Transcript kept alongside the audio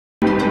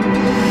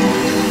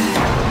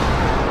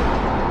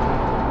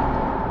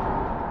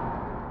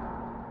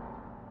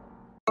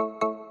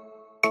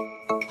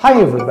Hi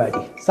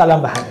everybody.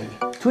 سلام به همگی.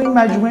 تو این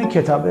مجموعه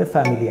کتاب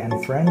Family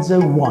and Friends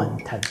 1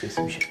 تدریس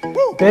میشه.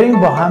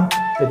 بریم با هم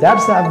به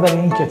درس اول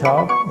این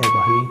کتاب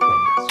نگاهی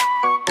بندازیم.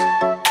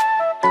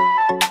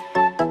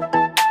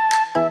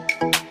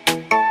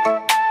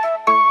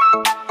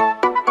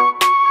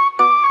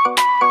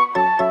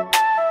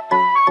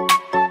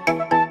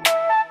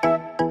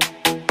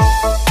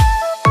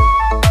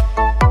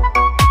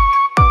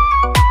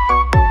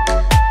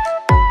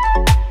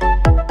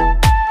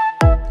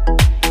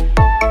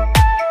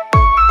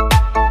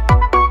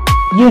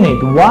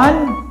 Unit 1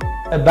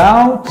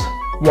 about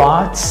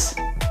what's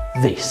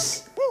this.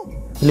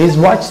 Please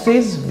watch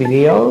this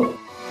video.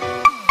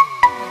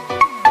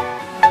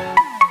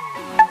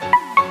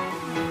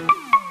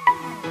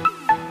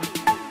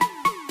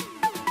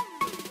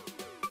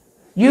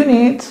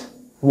 Unit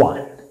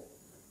 1.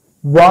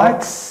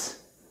 What's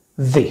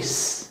this?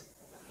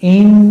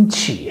 این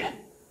چیه؟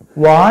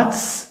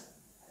 What's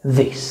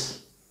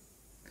this?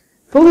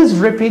 Please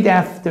repeat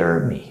after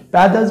me.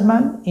 بعد از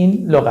من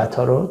این لغت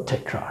ها رو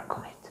تکرار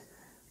کنید.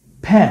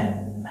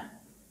 Pen,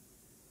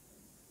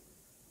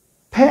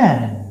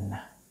 pen,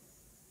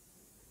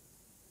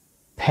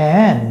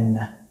 pen.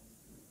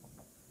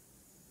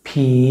 P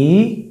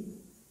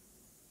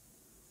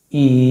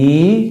E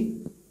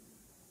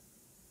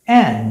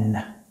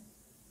N.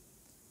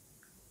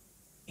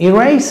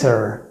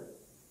 Eraser,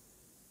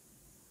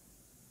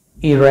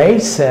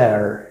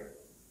 eraser,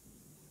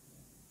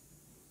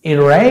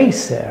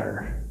 eraser.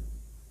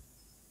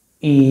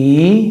 E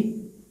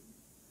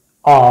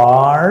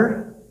R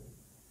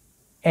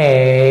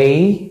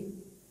A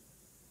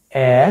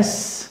S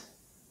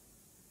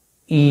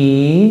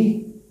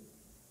E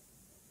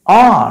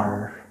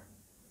R.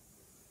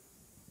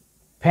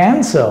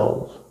 Pencil,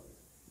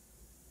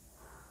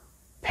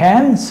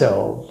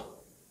 pencil,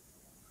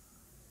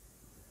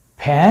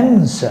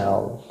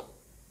 pencil.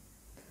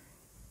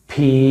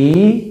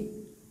 P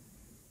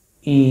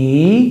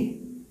E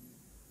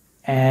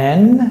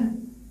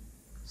N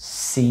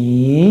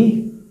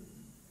C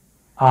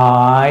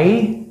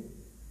I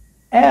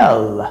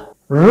L.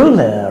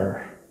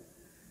 Ruler,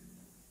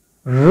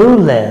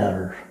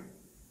 ruler,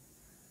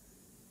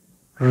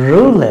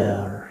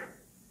 ruler.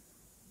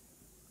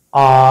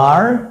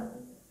 R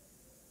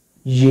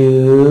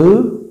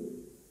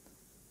U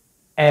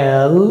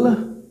L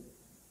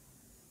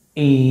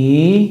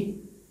E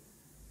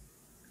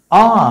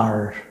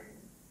R.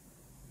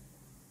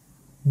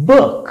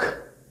 Book,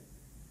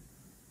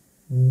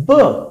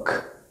 book,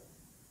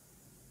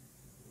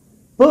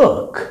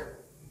 book.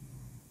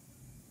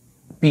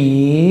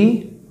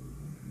 B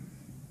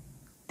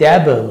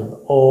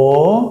double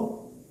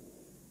O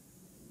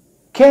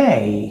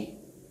K.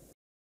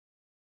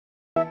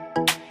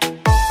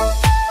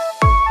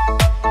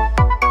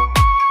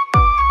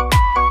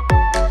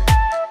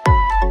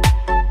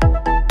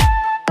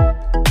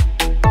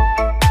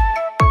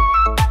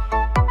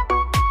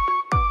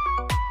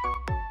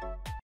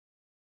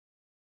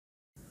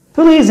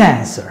 Please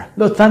answer.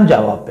 لطفاً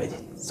جواب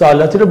بدید.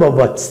 سوالاتی رو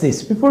با what's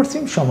this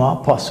میپرسیم، شما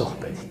پاسخ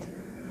بدید.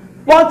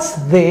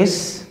 What's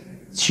this?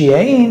 چیه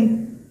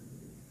این؟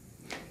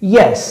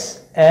 Yes,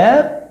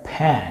 a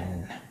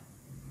pen.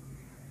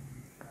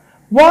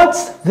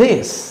 What's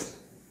this?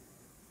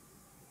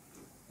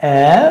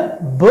 A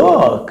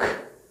book.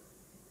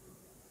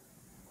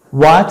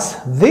 What's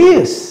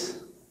this?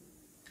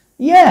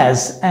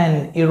 Yes,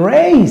 an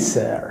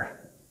eraser.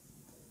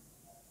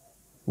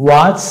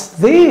 What's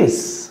this?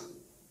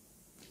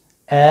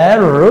 A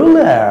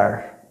ruler.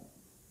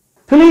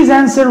 Please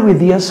answer with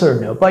yes or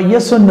no. با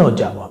yes or no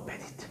جواب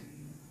بدید.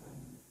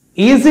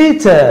 Is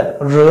it a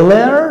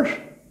ruler?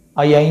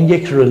 آیا این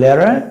یک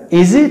رولره؟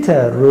 Is it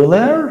a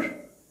ruler?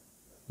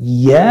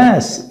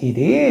 Yes, it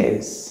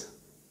is.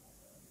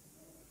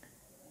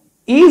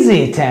 Is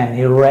it an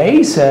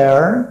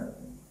eraser?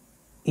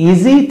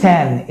 Is it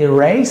an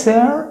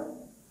eraser?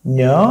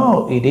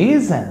 No, it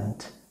isn't.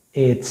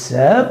 It's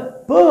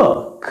a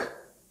book.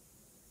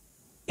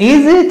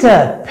 Is it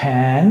a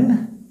pen?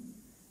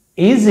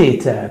 Is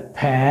it a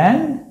pen?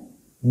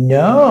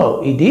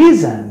 No, it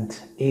isn't.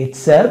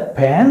 It's a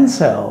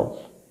pencil.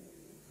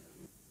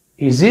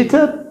 Is it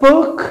a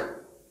book?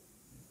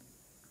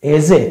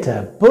 Is it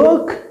a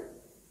book?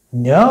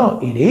 No,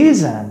 it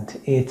isn't.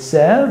 It's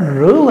a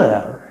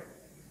ruler.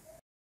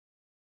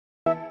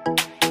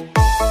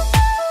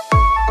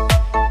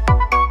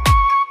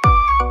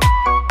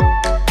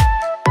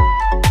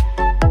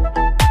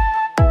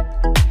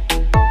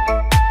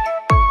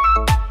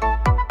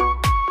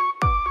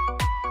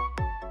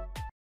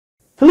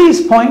 Please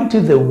point to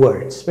the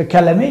words. به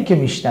کلمه‌ای که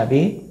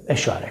میشنوید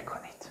اشاره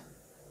کنید.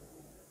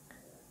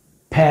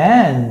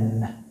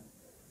 Pen.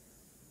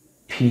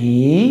 P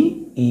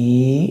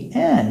E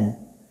N.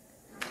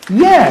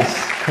 Yes,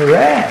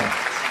 correct.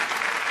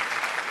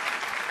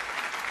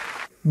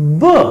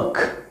 Book.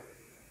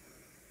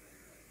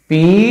 B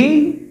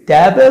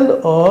double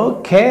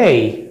O K.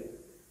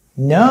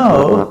 No,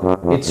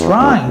 it's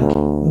wrong.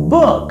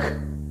 Book.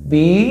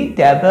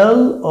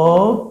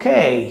 B-double-O-K.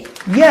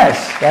 Yes,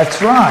 that's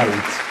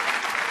right.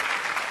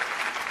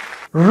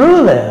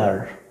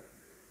 ruler.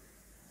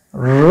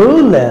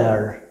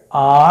 Ruler.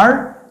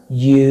 R-U-L-E-R.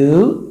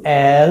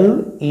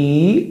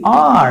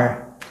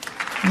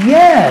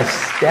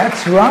 Yes,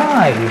 that's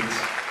right.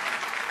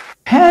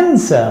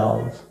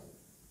 Pencil.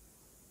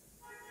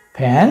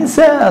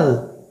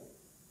 Pencil.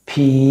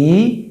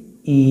 P-E-N-C-I-L.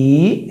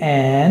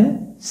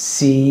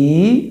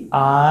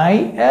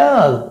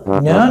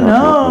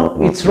 No,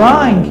 it's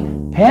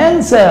wrong.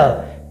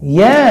 Pencil.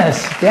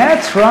 Yes,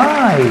 that's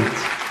right.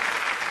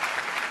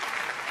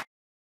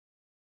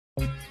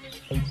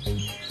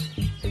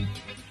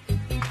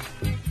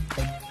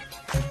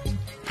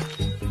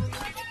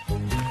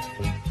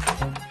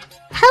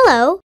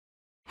 Hello.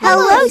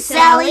 Hello,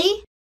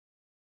 Sally.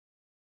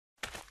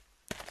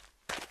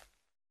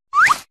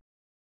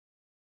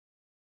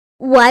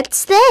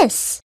 What's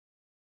this?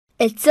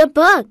 It's a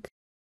book.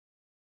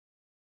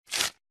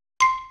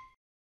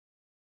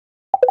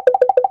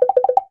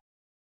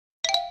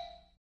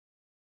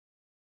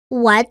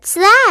 What's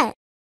that?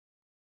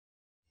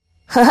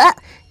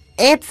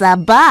 It's a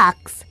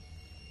box.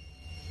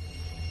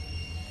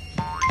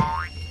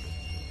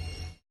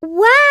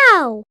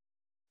 Wow!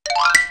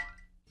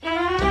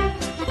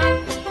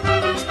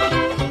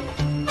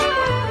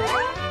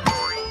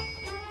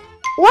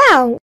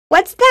 Wow,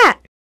 what's that?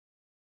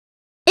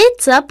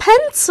 It's a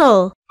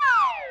pencil.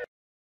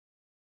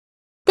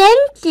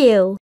 Thank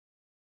you.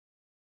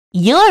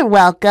 You're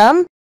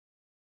welcome.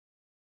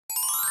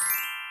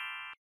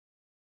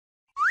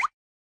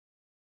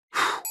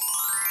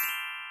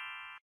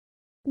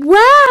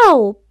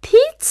 Wow,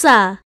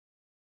 pizza.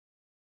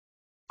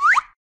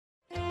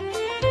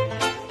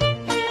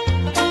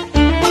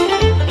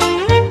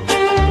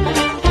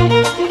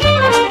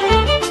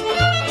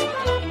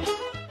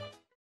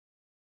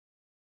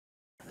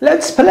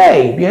 Let's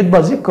play. بیاید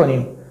بازی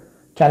کنیم.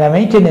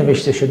 کلمه‌ای که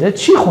نوشته شده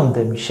چی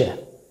خونده میشه؟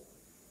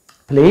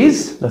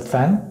 Please,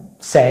 لطفاً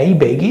say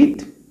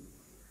بگید.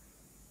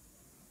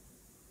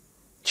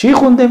 چی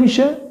خونده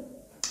میشه؟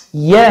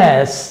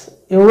 Yes,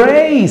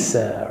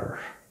 eraser.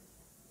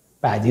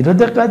 بعدی رو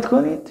دقت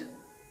کنید.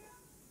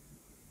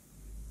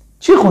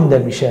 چی خونده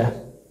میشه؟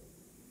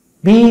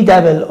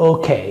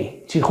 B-double-O-K.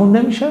 چی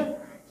خونده میشه؟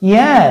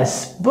 Yes,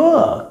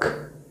 book.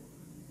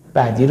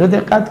 بعدی رو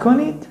دقت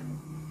کنید.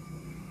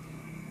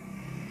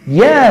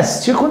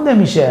 Yes, چی خونده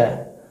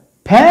میشه؟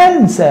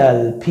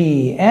 Pencil.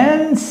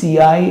 P-N-C-I-L.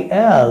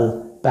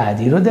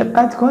 بعدی رو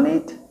دقت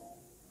کنید.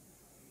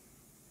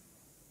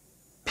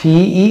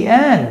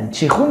 P-E-N.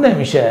 چی خونده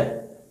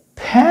میشه؟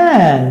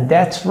 Pen.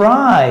 That's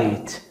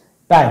right.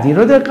 بعدی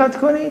رو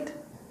دقت کنید.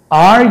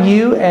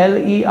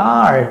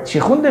 R-U-L-E-R. چی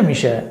خونده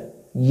میشه؟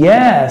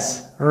 Yes,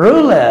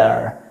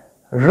 ruler.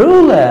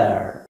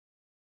 Ruler.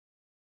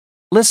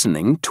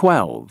 Listening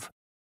 12.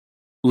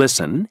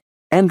 Listen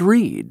and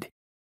read.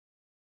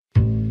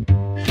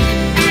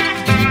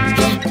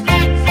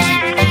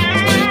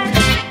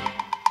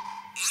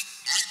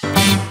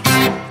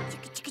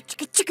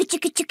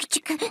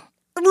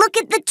 Look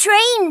at the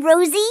train,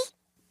 Rosie.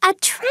 A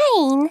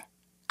train?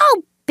 Oh,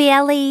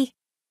 Billy.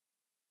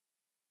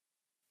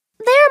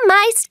 They're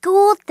my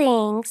school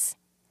things.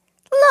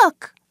 Look,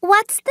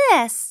 what's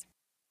this?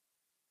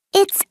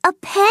 It's a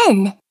pen.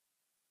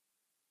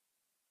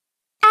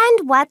 And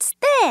what's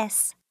this?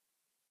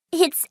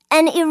 It's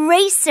an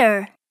eraser.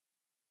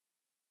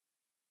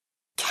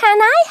 Can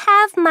I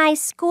have my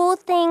school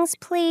things,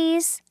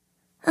 please?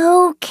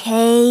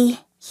 Okay,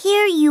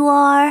 here you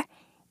are.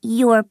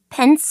 Your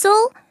pencil,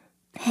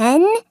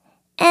 pen,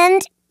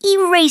 and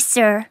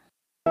eraser.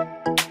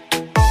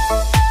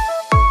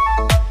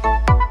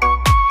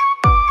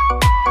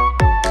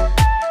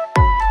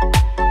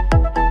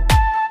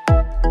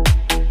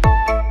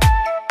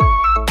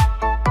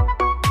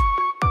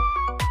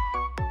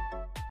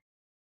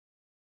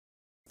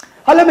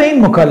 حالا به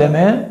این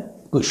مکالمه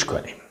گوش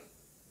کنیم.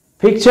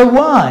 Picture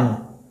 1.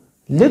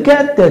 Look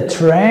at the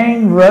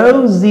train,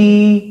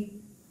 Rosie.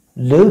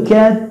 Look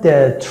at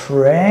the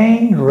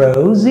train,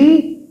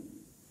 Rosie.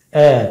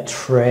 A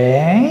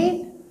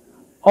train?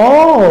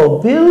 Oh,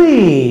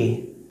 Billy.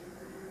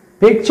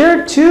 Picture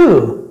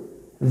 2.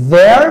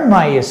 They're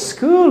my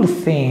school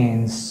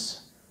things.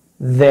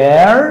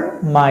 They're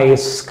my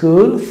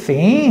school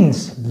things.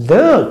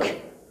 Look.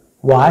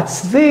 What's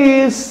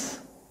this?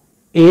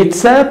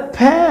 It's a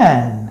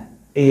pen.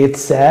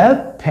 It's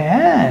a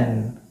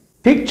pen.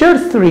 Picture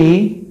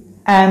 3.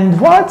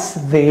 And what's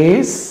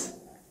this?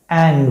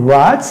 And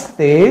what's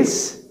this?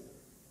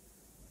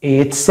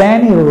 It's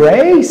an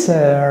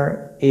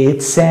eraser.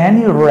 It's an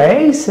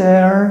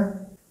eraser.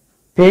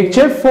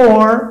 Picture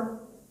 4.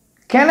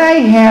 Can I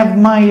have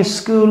my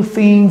school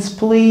things,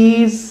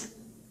 please?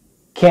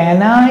 Can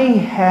I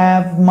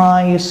have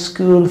my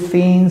school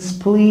things,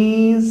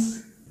 please?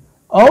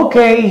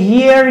 Okay,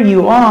 here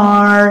you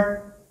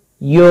are.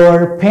 Your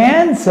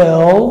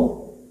pencil,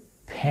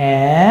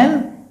 pen,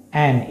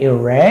 and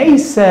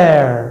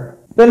eraser.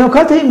 به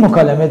نکات این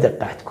مکالمه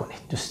دقت کنید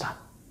دوستان.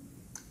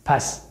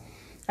 پس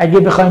اگه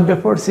بخوایم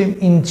بپرسیم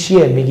این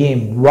چیه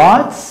میگیم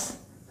What's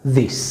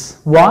this?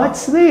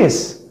 What's this?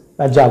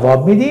 و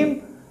جواب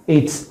میدیم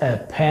It's a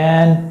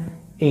pen,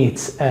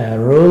 It's a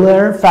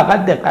ruler.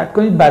 فقط دقت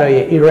کنید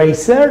برای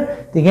eraser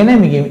دیگه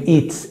نمیگیم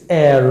it's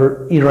a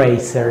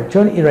eraser،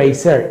 چون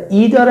eraser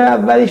ای داره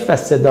اولش و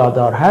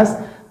صدادار هست،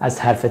 از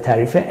حرف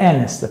تعریف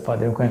n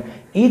استفاده میکنیم.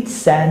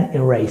 It's an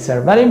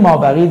eraser. ولی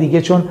مابقی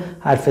دیگه چون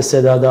حرف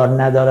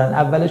صدادار ندارن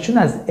اولشون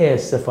از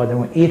استفاده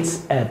میکنیم. It's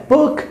a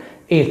book.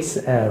 It's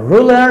a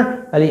ruler.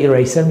 ولی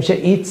eraser میشه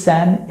it's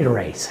an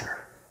eraser.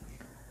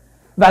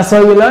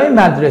 وسایل‌های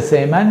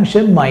مدرسه من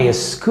میشه my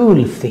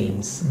school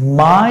things.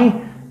 My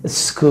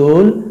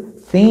school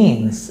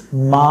things.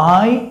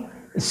 My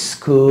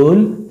school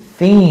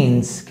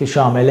things که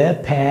شامل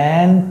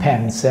pen,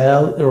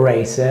 pencil,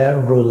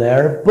 eraser,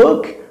 ruler,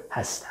 book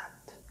هستند.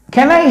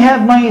 Can I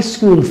have my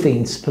school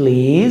things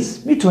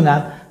please?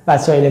 میتونم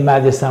وسایل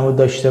مدرسه‌م رو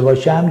داشته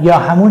باشم، یا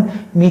همون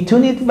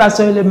میتونید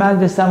وسایل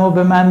مدرسه‌م رو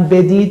به من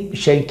بدید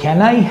میشه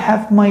Can I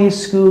have my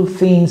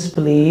school things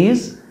please?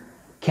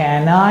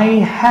 Can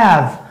I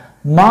have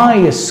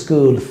my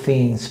school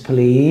things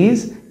please?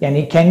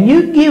 یعنی can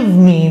you give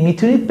me،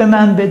 میتونید به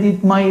من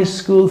بدید my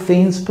school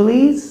things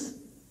please؟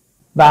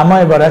 و اما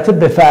عبارت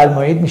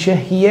بفرمایید میشه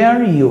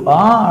here you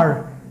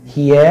are.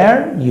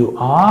 Here you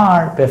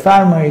are.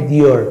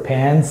 بفرمایید your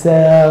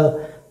pencil,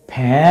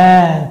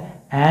 pen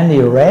and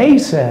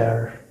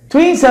eraser. تو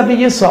این صفحه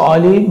یه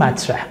سوالی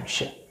مطرح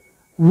میشه.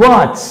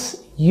 What's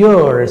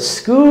your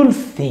school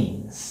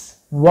things?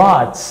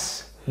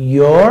 What's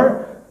your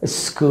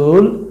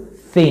school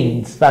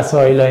things?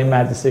 وسایل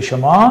مدرسه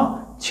شما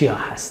چیا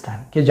هستن؟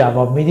 که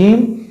جواب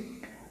میدیم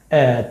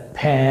a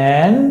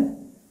pen,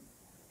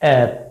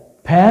 a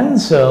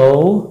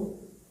pencil,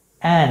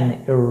 an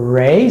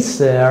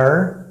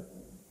eraser,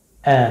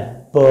 a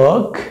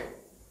book,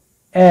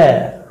 a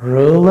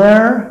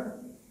ruler,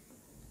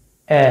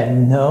 a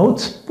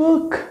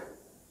notebook,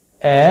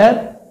 a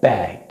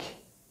bag.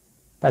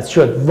 پس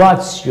شد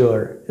what's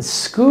your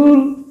school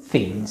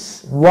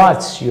things?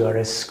 What's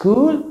your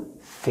school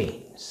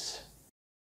things?